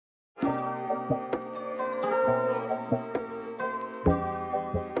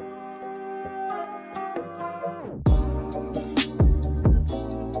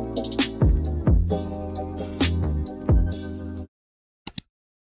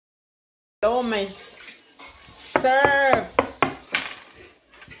Hello, miss. Serve.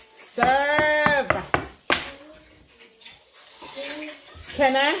 Serve.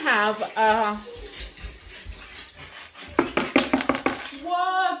 Can I have a...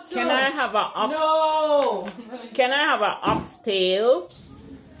 What? Can I have a ox... No. Can I have an oxtail?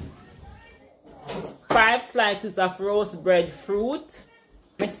 5 slices of roast breadfruit.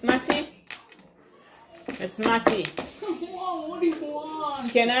 Miss Matty? Miss Matty? What do you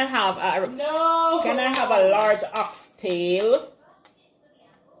want? Can I have a... No. Can I have a large oxtail?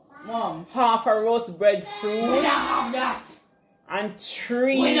 Mom. Half a roast breadfruit. We don't have that. And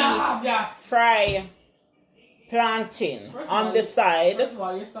 3 We don't have that. fry plantain on the side. First of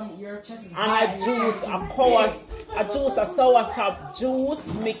all, your chest is And high. a juice, a soursop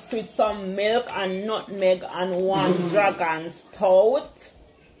juice mixed with some milk and nutmeg and 1 dragon stout.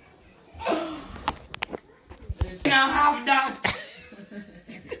 We don't have that.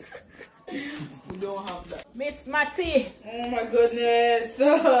 We don't have that. Miss Matty. Oh my goodness.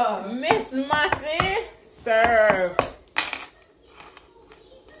 Miss Matty. Serve.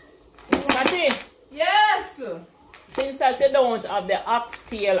 Miss Matty. Yes. Since as you don't have the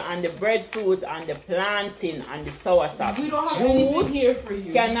oxtail and the breadfruit and the plantain and the soursop We don't have anything juice, here for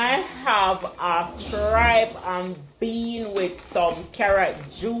you. can I have a tripe and bean with some carrot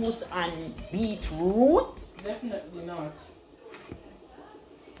juice and beetroot? Definitely not.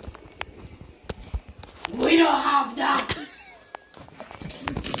 We don't have that.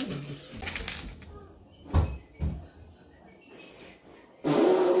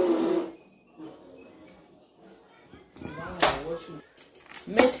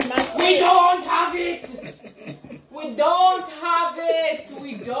 Miss Matty. We don't have it. We don't have it.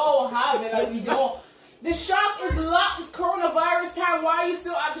 We don't have it. Like, we don't. The shop is locked. It's coronavirus time. Why are you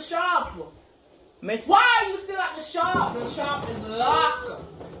still at the shop? Miss. Why are you still at the shop? The shop is locked.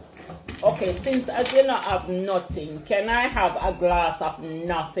 Okay, since as you not have nothing, can I have a glass of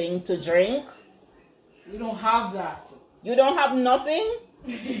nothing to drink? We don't have that. You don't have nothing?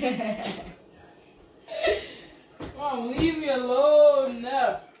 Mom, leave me alone.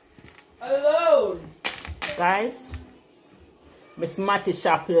 Alone. Guys, Miss Matty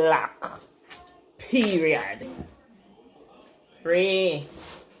shop lock. Period. Bray.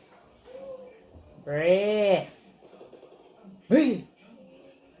 Bray. Bray.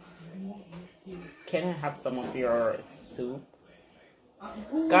 Can I have some of your soup?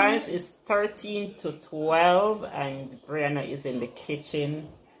 Guys, it's 13 to 12 and Brianna is in the kitchen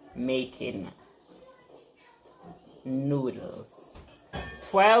making noodles.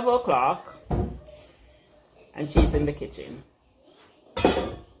 12 o'clock and she's in the kitchen.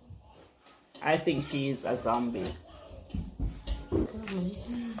 I think she's a zombie.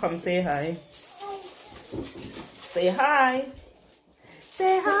 Come say hi. Say hi.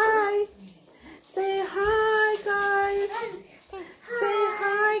 Say hi. Say hi, guys. Say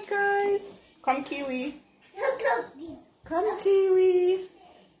hi, guys. Come, Kiwi. Come, Kiwi.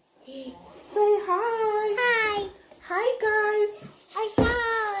 Say hi. Hi. Hi, guys. Hi.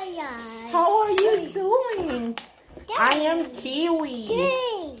 How are you doing? I am Kiwi.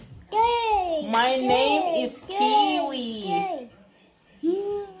 My name is Kiwi.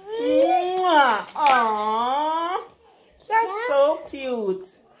 Mwah. Aww. That's so cute.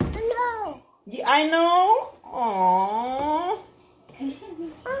 No. Yeah, I know. Aww.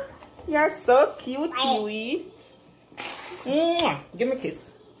 You're so cute, Kiwi. Mwah. Give me a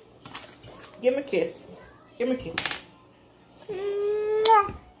kiss. Give me a kiss. Give me a kiss.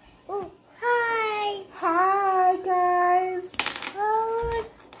 Mwah. Oh, hi. Hi, guys. Oh,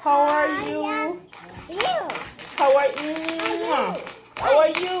 How are you? you. How are you? Mwah. How are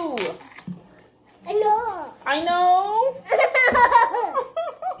you? Hello. I know.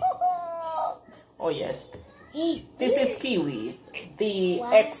 Oh, yes. This is Kiwi, the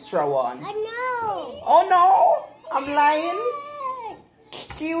What? extra one. I know. Oh, no. I'm lying.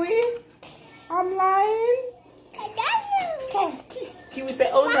 Kiwi, I'm lying. Kiwi say,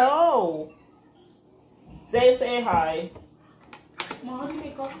 oh, no. Say hi. Mom, how do you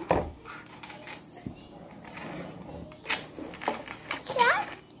make coffee?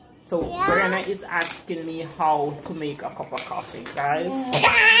 So, Brianna is asking me how to make a cup of coffee, guys.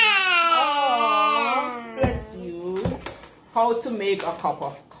 Oh, bless you. How to make a cup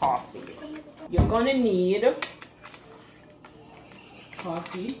of coffee. You're gonna need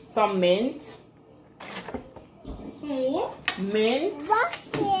Coffee. some mint, What? mint,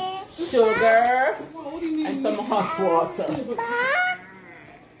 sugar, Mom, what do you mean? and some hot water.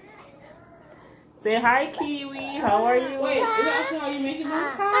 Say hi, Kiwi. How are you? Wait, is that actually how you make it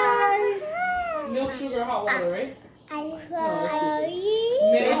now? Hi. Milk, sugar, hot water, right? I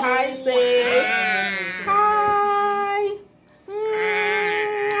Say hi, say.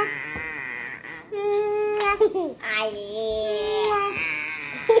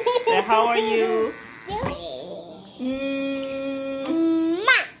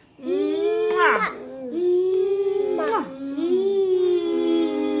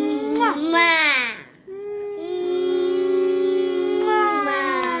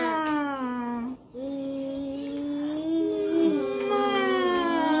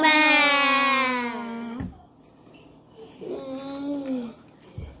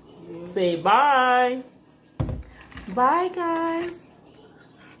 say bye. Bye, guys.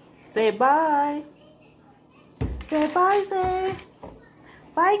 Say bye. Say bye, say.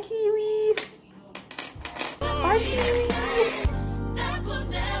 Bye, Kiwi. Bye, Kiwi.